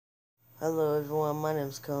Hello everyone, my name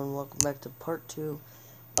is Cohen. Welcome back to part 2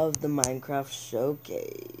 of the Minecraft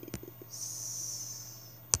Showcase.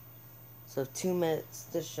 So 2 minutes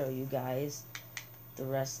to show you guys the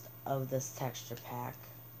rest of this texture pack,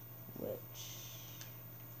 which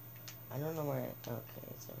I don't know where okay,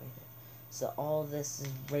 it's over here. So all this is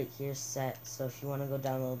right here set, so if you want to go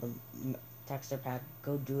download the texture pack,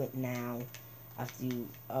 go do it now after you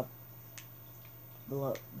update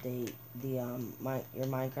the your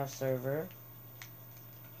Minecraft server.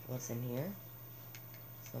 What's in here?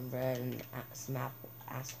 Some bread and some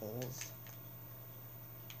assholes.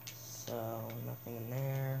 So, nothing in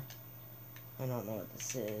there. I don't know what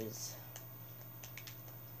this is.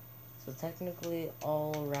 So technically,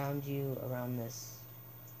 all around you, around this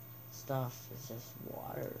stuff, is just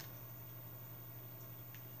water.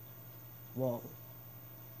 Whoa.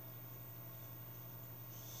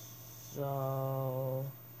 So,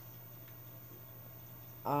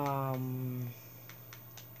 um,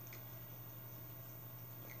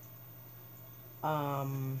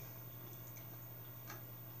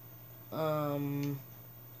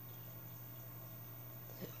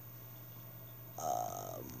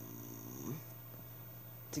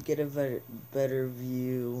 to get a better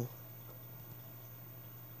view.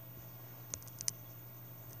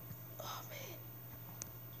 Oh, man.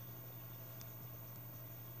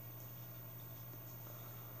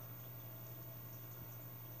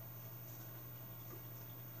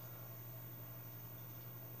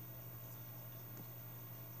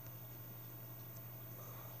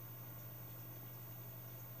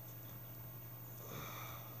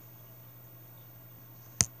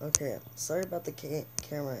 Okay, sorry about the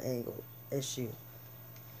camera angle issue.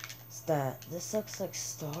 It's that this looks like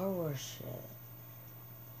Star Wars shit.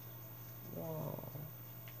 Whoa.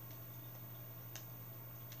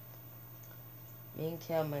 Me and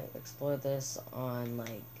Cam might explore this on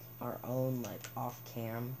like our own off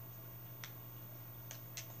cam.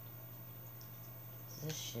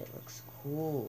 This shit looks cool.